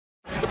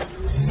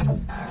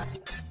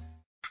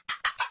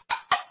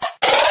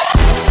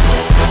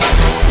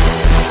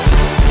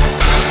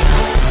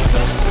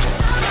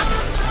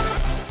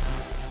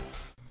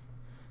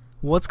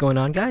What's going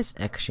on, guys?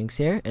 Xshinx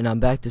here, and I'm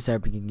back to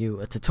start bringing you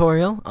a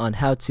tutorial on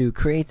how to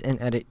create and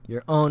edit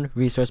your own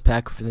resource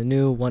pack for the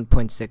new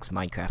 1.6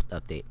 Minecraft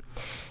update.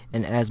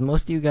 And as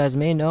most of you guys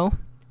may know,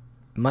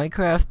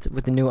 Minecraft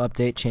with the new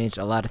update changed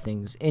a lot of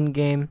things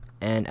in-game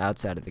and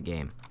outside of the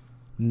game.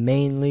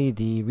 Mainly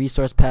the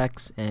resource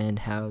packs and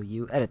how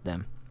you edit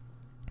them.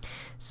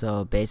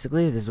 So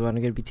basically, this is what I'm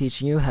going to be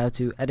teaching you, how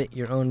to edit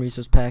your own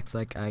resource packs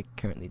like I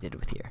currently did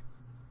with here.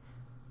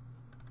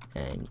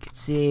 And you can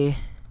see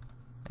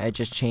I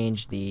just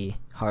changed the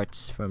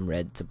hearts from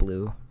red to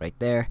blue right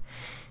there,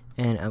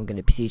 and I'm going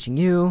to be teaching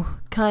you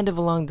kind of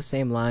along the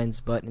same lines,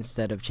 but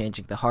instead of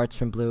changing the hearts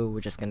from blue,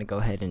 we're just going to go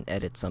ahead and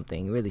edit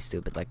something really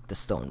stupid like the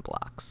stone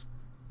blocks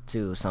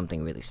to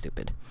something really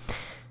stupid.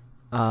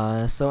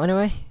 So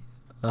anyway,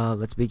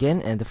 let's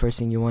begin, and the first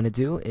thing you want to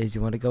do is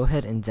you want to go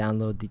ahead and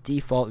download the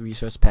default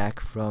resource pack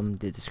from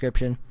the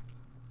description.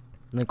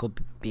 Link will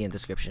be in the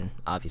description,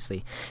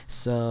 obviously.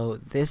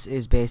 So this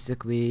is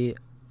basically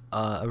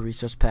a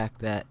resource pack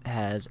that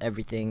has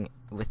everything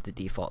with the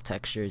default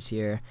textures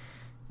here.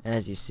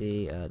 As you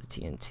see, the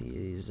TNT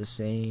is the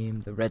same,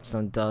 the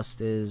redstone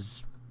dust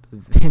is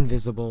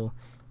invisible,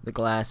 the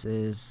glass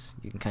is,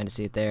 you can kind of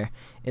see it there.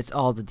 It's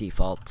all the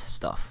default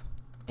stuff,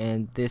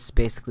 and this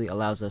basically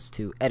allows us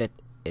to edit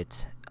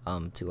it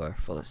to our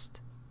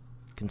fullest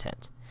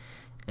content.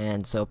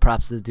 And so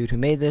props to the dude who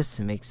made this.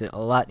 It makes it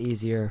a lot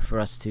easier for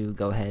us to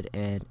go ahead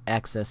and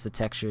access the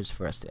textures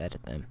for us to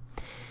edit them.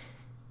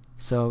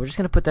 So we're just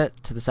going to put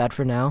that to the side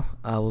for now.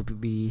 We'll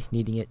be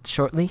needing it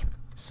shortly.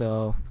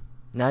 So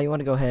now you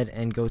want to go ahead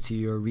and go to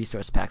your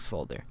resource packs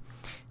folder.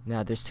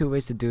 Now there's two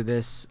ways to do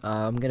this.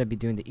 I'm going to be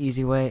doing the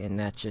easy way, and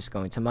that's just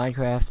going to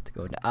Minecraft,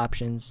 go into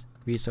options,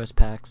 resource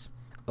packs,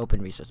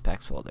 open resource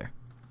packs folder.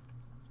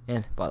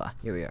 And voila,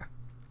 here we are.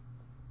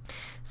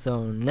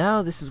 So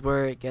now this is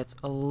where it gets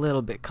a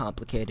little bit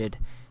complicated,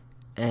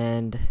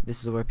 and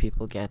this is where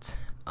people get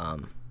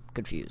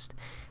confused.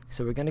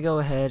 So we're going to go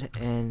ahead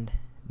and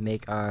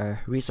make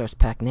our resource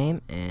pack name,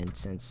 and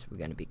since we're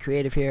going to be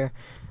creative here,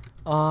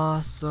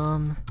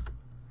 awesome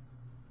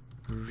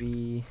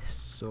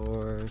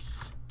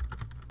resource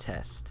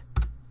test.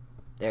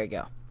 There you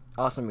go,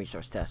 awesome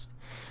resource test.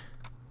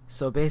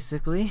 So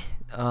basically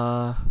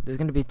there's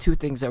going to be two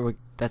things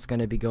that's going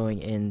to be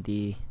going in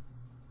the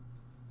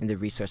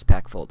resource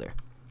pack folder.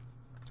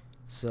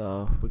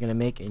 So we're going to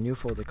make a new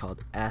folder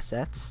called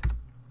assets,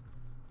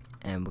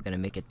 and we're going to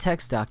make a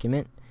text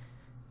document.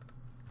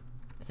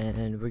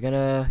 And we're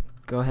gonna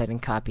go ahead and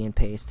copy and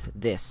paste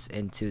this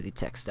into the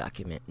text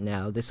document.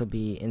 Now this will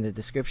be in the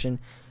description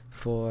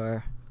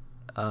for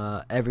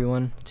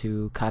everyone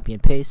to copy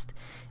and paste,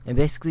 and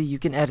basically you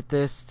can edit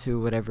this to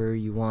whatever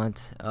you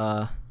want.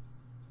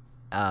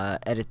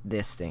 Edit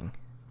this thing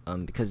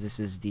because this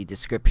is the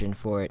description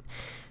for it.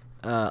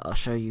 I'll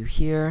show you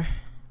here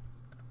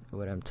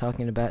what I'm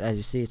talking about. As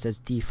you see, it says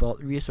default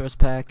resource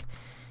pack,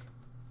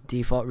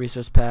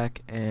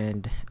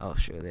 and I'll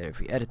show you later. If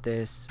we edit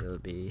this, it'll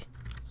be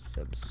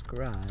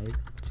subscribe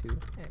to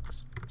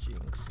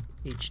Xshinx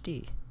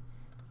HD,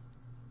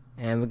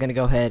 and we're gonna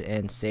go ahead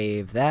and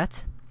save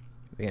that.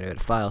 We're gonna go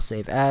to file,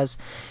 save as,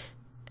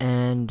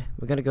 and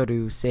we're gonna go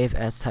to save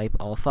as type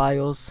all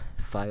files,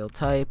 file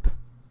type,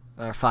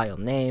 or file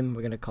name.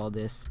 We're gonna call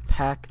this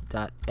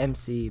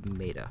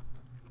pack.mcmeta.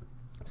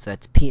 So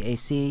that's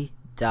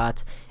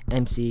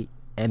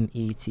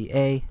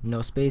pac.mcmeta,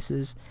 no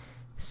spaces.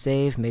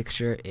 Save, make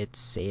sure it's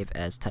save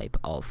as type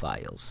all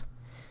files.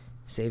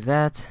 Save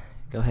that.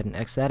 Go ahead and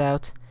X that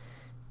out,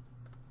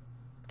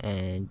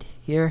 and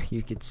here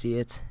you can see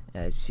it.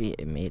 As you see,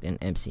 it made an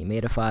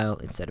mcmeta file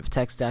instead of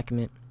text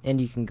document,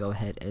 and you can go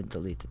ahead and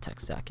delete the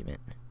text document.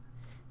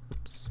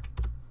 Oops,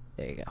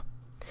 there you go.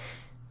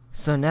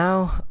 So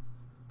now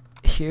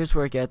here's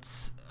where it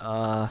gets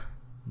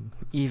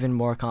even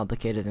more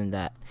complicated than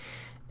that,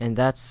 and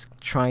that's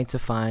trying to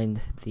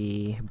find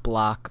the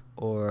block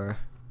or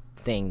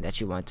thing that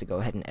you want to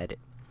go ahead and edit.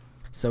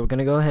 So we're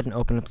gonna go ahead and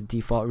open up the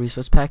default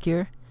resource pack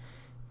here,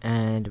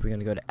 and we're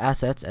going to go to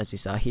assets, as you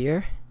saw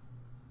here,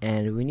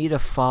 and we need to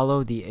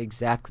follow the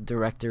exact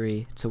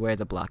directory to where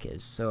the block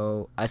is.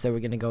 So I said we're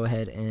going to go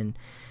ahead and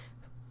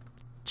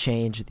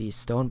change the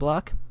stone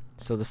block.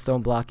 So the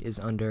stone block is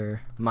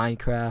under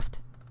Minecraft,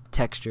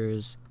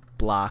 textures,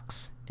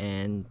 blocks,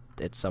 and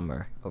it's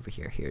somewhere over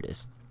here. Here it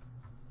is.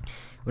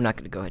 We're not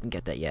going to go ahead and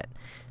get that yet.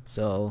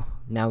 So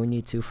now we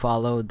need to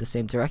follow the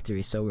same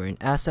directory. So we're in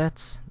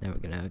assets. Now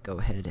we're going to go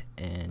ahead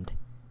and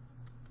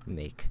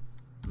make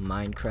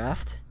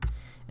Minecraft,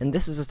 and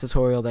this is a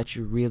tutorial that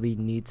you really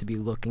need to be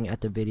looking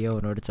at the video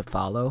in order to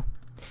follow,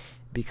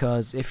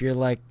 because if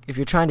you're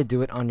trying to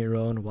do it on your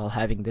own while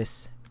having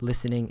this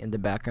listening in the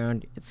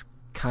background, it's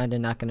kinda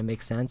not gonna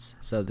make sense.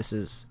 So this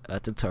is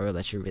a tutorial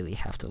that you really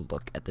have to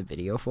look at the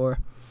video for.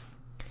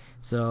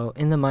 So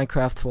in the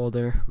Minecraft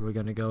folder, we're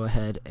gonna go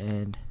ahead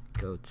and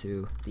go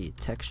to the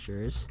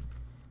textures,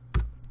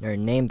 or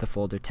name the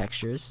folder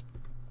textures,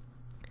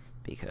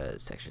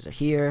 because textures are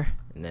here,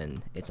 and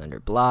then it's under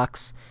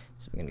blocks.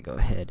 So we're gonna go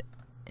ahead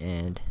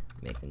and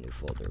make the new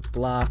folder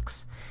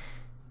blocks,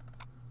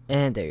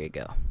 and there you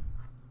go.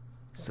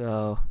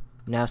 So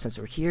now since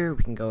we're here,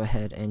 we can go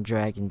ahead and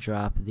drag and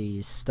drop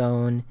the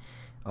stone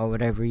or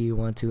whatever you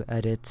want to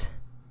edit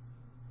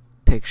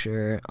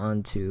picture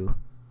onto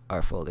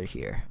our folder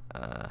here.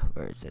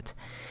 Where is it?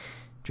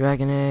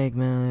 Dragon egg,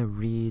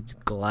 reeds,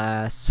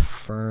 glass,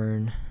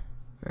 fern.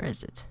 Where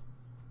is it?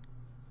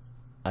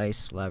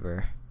 Ice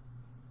lever.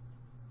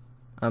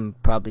 I'm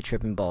probably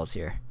tripping balls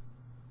here.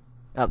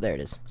 Oh, there it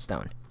is.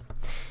 Stone.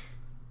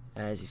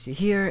 As you see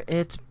here,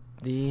 it's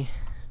the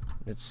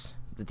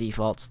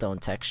default stone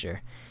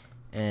texture.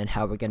 And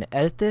how we're going to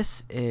edit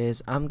this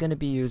is I'm going to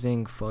be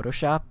using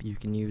Photoshop. You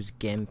can use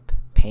GIMP,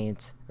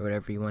 Paint, or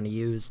whatever you want to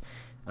use.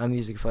 I'm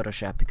using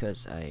Photoshop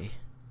because I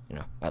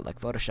like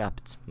Photoshop.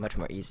 It's much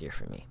more easier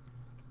for me.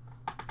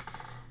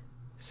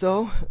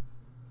 So,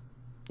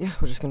 yeah,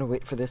 we're just going to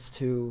wait for this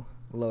to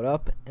load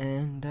up,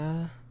 and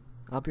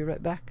I'll be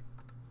right back.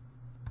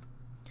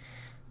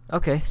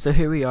 Okay, so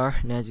here we are,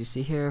 and as you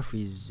see here, if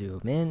we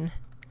zoom in,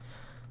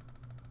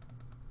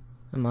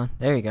 come on,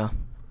 there you go.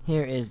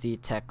 Here is the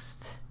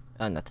text,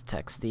 not the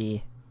text,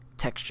 the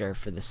texture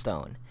for the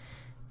stone.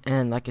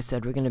 And like I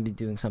said, we're going to be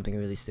doing something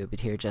really stupid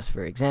here just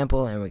for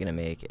example, and we're going to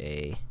make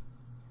a,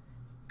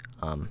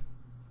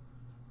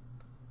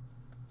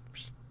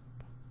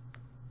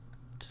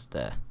 just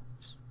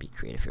be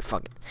creative here,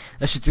 fuck it.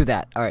 Let's just do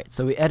that. Alright,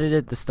 so we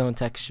edited the stone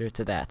texture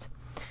to that.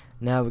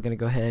 Now we're going to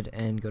go ahead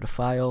and go to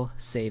File,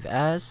 Save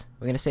As.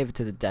 We're going to save it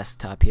to the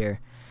desktop here,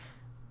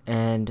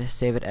 and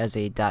save it as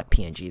a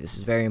 .png. This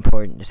is very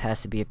important. It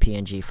has to be a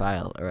PNG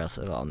file or else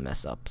it'll all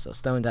mess up. So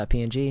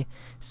stone.png,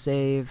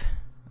 save,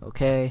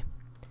 okay,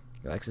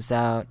 go X this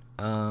out,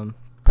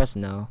 press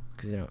no,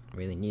 because you don't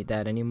really need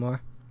that anymore.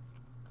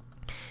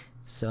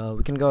 So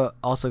we can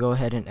also go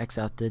ahead and X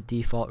out the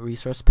default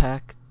resource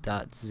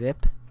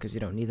pack.zip, because you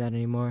don't need that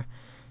anymore.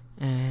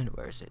 And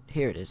where is it?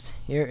 Here it is.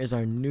 Here is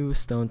our new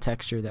stone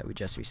texture that we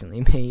just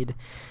recently made.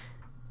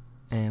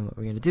 And what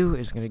we're going to do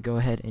is we're going to go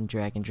ahead and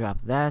drag and drop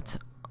that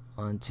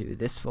onto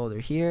this folder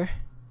here.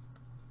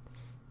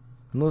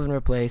 Move and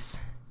replace.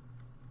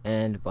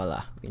 And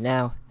voila. We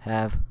now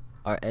have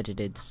our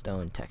edited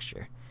stone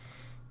texture.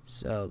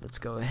 So let's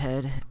go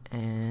ahead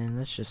and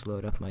let's just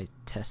load up my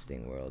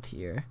testing world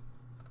here.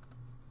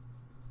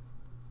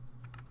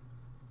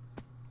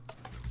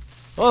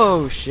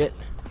 Oh shit.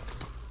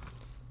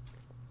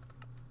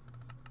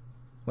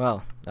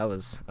 Well, that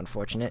was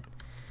unfortunate.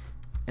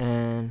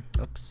 And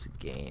oops,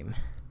 game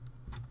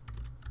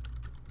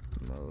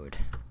mode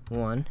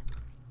 1.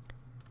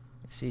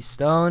 See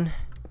stone.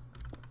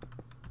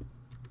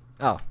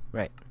 Oh,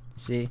 right.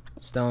 See,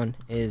 stone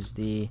is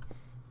the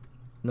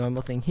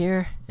normal thing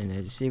here, and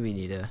as you see, we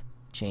need to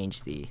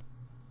change the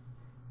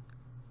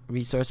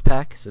resource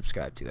pack.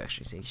 Subscribe to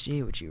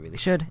CaptainSparklez, which you really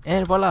should,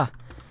 and voila!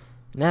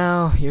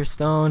 Now your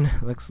stone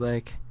looks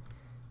like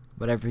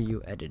whatever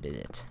you edited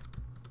it.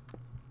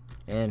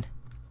 And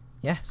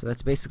yeah, so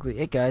that's basically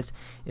it, guys.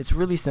 It's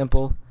really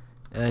simple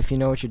if you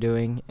know what you're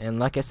doing. And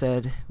like I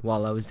said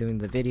while I was doing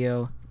the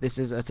video, this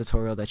is a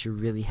tutorial that you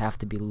really have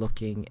to be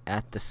looking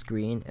at the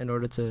screen in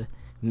order to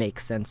make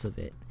sense of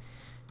it,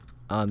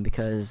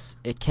 because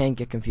it can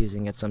get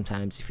confusing at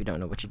sometimes if you don't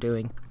know what you're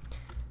doing.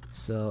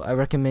 So I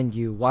recommend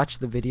you watch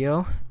the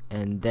video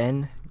and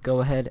then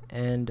go ahead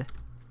and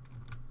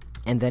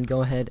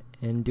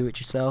do it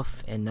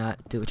yourself, and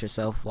not do it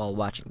yourself while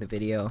watching the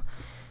video.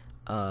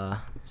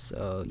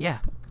 So yeah,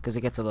 because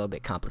it gets a little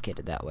bit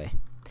complicated that way.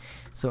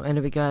 So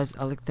anyway, guys,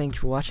 I'd like to thank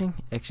you for watching.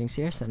 CaptainSparklez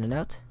here, signing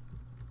out.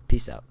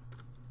 Peace out.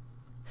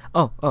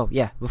 Oh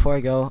yeah, before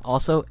I go,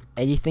 also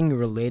anything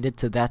related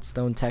to that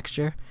stone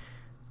texture,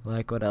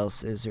 like what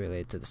else is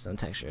related to the stone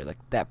texture, like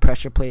that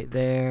pressure plate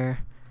there,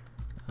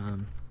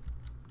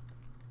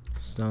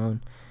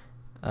 stone,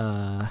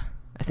 I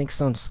think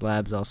stone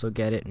slabs also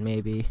get it,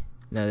 maybe.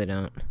 No, they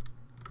don't.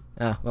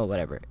 Well,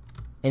 whatever.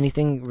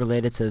 Anything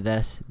related to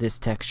this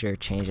texture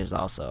changes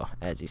also,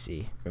 as you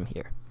see from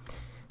here.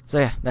 So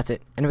yeah, that's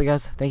it. Anyway,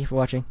 guys, thank you for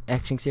watching.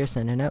 CaptainSparklez here,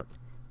 signing out.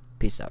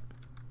 Peace out.